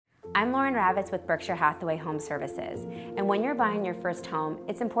I'm Ravitz with Berkshire Hathaway Home Services, and when you're buying your first home,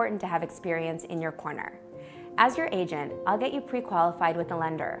 it's important to have experience in your corner. As your agent, I'll get you pre-qualified with a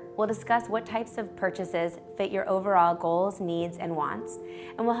lender. We'll discuss what types of purchases fit your overall goals, needs, and wants,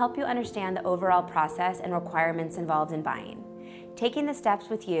 and we'll help you understand the overall process and requirements involved in buying. Taking the steps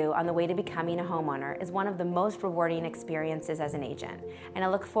with you on the way to becoming a homeowner is one of the most rewarding experiences as an agent, and I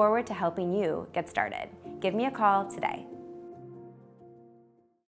look forward to helping you get started. Give me a call today.